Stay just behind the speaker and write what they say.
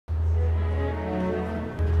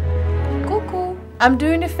I'm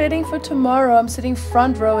doing the fitting for tomorrow. I'm sitting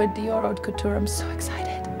front row at Dior Haute Couture. I'm so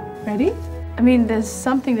excited. Ready? I mean, there's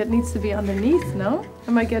something that needs to be underneath, no?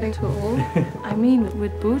 Am I getting too old? I mean,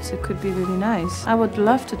 with boots it could be really nice. I would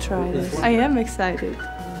love to try this. I am excited.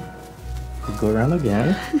 Go around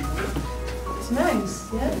again. It's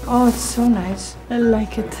nice, yeah? Oh, it's so nice. I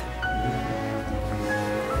like it.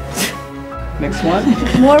 Next one.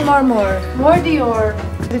 More. More Dior.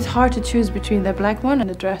 It's hard to choose between the black one and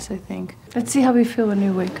the dress, I think. Let's see how we feel when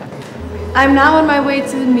we wake up. I'm now on my way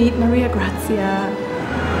to meet Maria Grazia.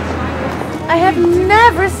 I have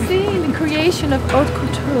never seen the creation of Haute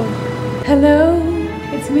Couture. Hello,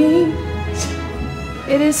 it's me.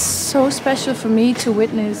 It is so special for me to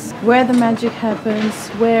witness where the magic happens,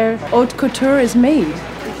 where Haute Couture is made.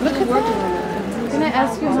 Look at that. Can I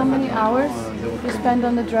ask you how many hours you spend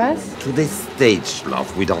on the dress? To this stage,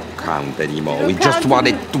 love, we don't count anymore. We just want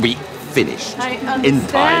it to be finished in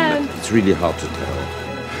time. It's really hard to tell.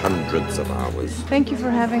 Hundreds of hours. Thank you for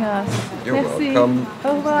having us. You're Merci. welcome.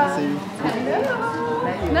 Au revoir.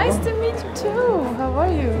 Hello. Nice to meet you too. How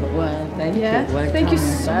are you? Well, thank you. Welcome Thank you in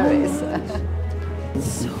so Paris. much.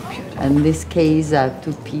 So beautiful. In this case, are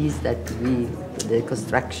two pieces that the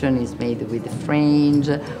construction is made with fringe,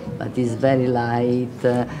 but it's very light,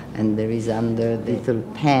 and there is under little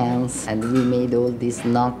pants, and we made all this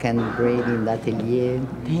knock and braid in the atelier.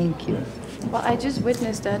 Thank you. Well, I just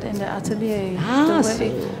witnessed that in the atelier.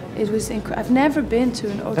 It was incredible. I've never been to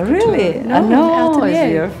an Haute Couture. Really? No, No,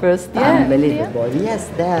 it's your first time. Unbelievable. Yes,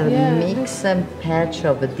 there are mix and patch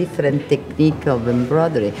of a different technique of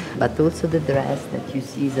embroidery, but also the dress that you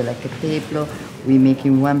see is like a tableau. We make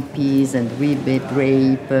in one piece and we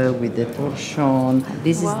drape with the torchon.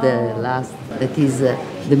 This is the last, that is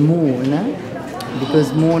the moon.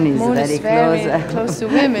 Because moon is very close to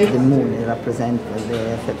women. The moon represents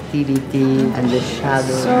the fertility and the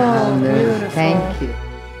shadow So under. beautiful. Thank you.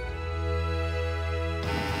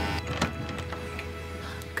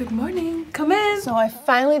 Good morning. Come in. So I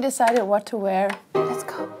finally decided what to wear. Let's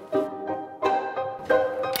go.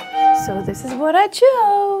 So this is what I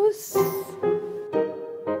chose.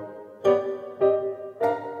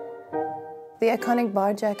 The iconic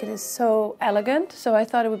bar jacket is so elegant, so I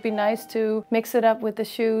thought it would be nice to mix it up with the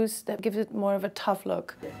shoes that gives it more of a tough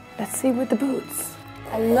look. Let's see with the boots.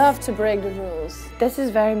 I love to break the rules. This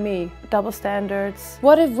is very me, double standards.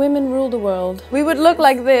 What if women rule the world? We would look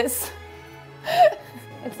like this.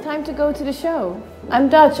 It's time to go to the show. I'm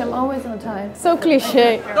Dutch, I'm always on time. So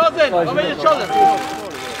cliché. Doutzen, over your shoulder.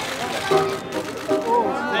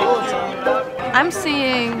 I'm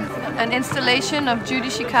seeing an installation of Judy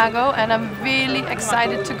Chicago and I'm really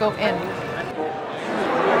excited to go in.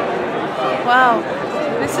 Wow,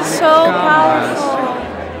 this is so powerful.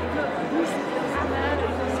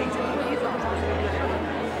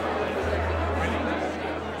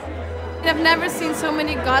 I've never seen so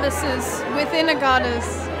many goddesses within a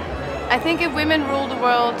goddess. I think if women rule the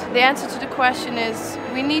world, the answer to the question is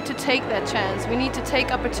we need to take that chance. We need to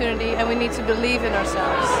take opportunity and we need to believe in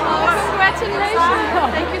ourselves. Oh,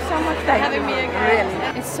 congratulations! Thank you so much for having me again.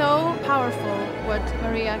 Really. It's so powerful what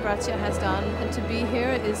Maria Grazia has done, and to be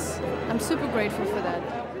here is, I'm super grateful for that.